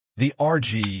The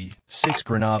RG6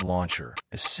 grenade launcher,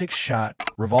 a 6-shot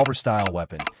revolver-style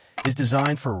weapon, is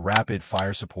designed for rapid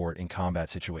fire support in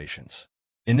combat situations.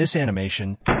 In this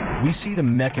animation, we see the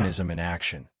mechanism in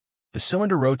action. The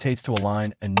cylinder rotates to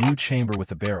align a new chamber with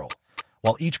the barrel,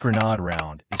 while each grenade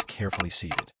round is carefully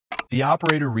seated. The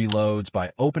operator reloads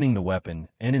by opening the weapon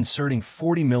and inserting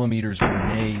 40mm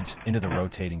grenades into the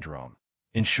rotating drum,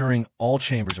 ensuring all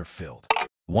chambers are filled.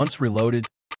 Once reloaded,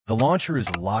 the launcher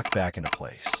is locked back into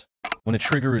place. When a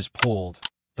trigger is pulled,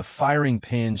 the firing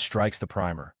pin strikes the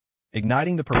primer,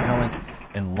 igniting the propellant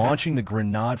and launching the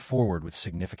grenade forward with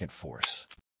significant force.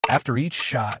 After each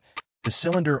shot, the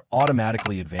cylinder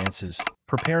automatically advances,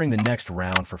 preparing the next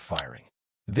round for firing.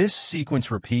 This sequence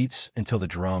repeats until the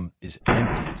drum is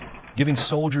emptied, giving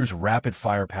soldiers rapid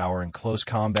firepower in close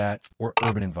combat or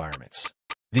urban environments.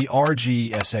 The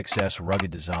RG6's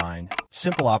rugged design,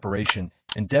 simple operation,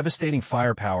 and devastating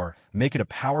firepower make it a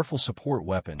powerful support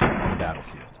weapon on the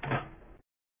battlefield.